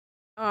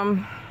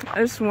I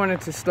just wanted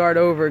to start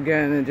over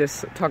again and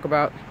just talk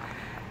about,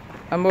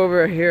 I'm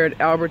over here at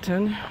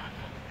Alberton,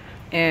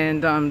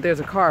 and there's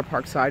a car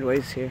parked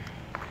sideways here.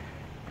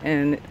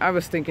 And I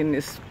was thinking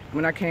this,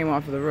 when I came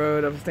off of the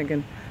road, I was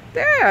thinking,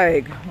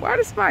 dang, why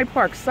does somebody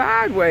park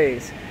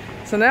sideways?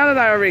 So now that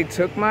I already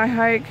took my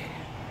hike,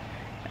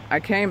 I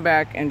came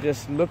back and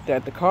just looked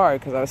at the car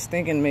because I was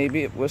thinking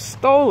maybe it was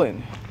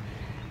stolen.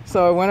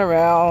 So I went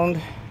around,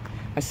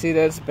 I see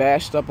that it's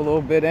bashed up a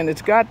little bit, and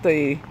it's got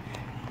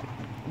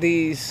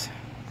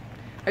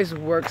I used to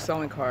work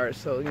selling cars,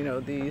 so you know,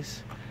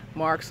 these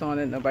marks on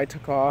it nobody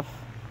took off.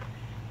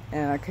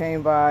 And I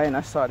came by and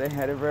I saw they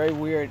had a very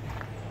weird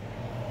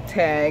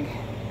tag.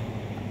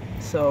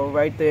 So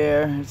right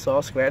there, it's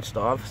all scratched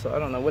off, so I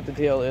don't know what the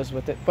deal is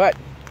with it. But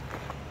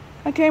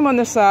I came on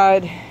the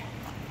side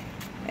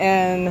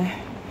and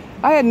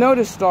I had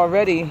noticed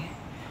already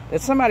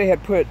that somebody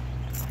had put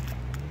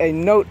a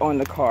note on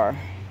the car.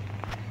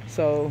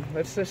 So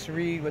let's just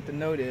read what the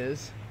note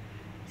is.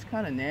 It's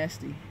kind of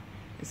nasty.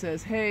 It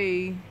says,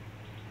 "Hey,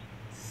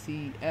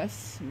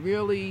 CS,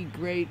 really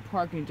great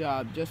parking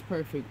job, just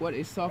perfect. What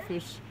a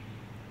selfish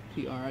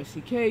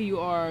P-R-I-C-K you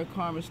are.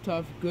 Karma's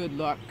tough. Good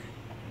luck."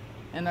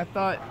 And I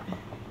thought,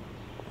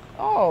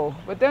 oh,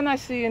 but then I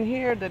see in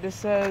here that it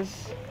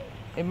says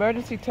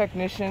emergency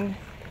technician,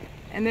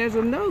 and there's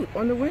a note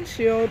on the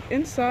windshield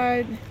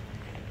inside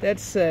that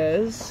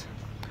says,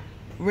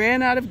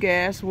 "Ran out of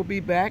gas, will be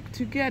back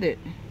to get it."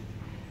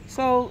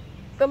 So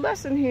the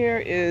lesson here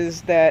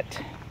is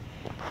that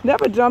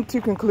never jump to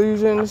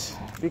conclusions,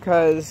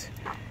 because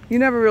you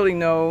never really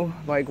know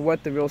like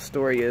what the real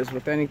story is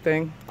with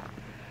anything,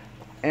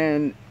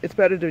 and it's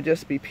better to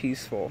just be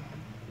peaceful.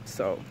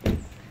 So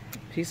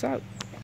peace out.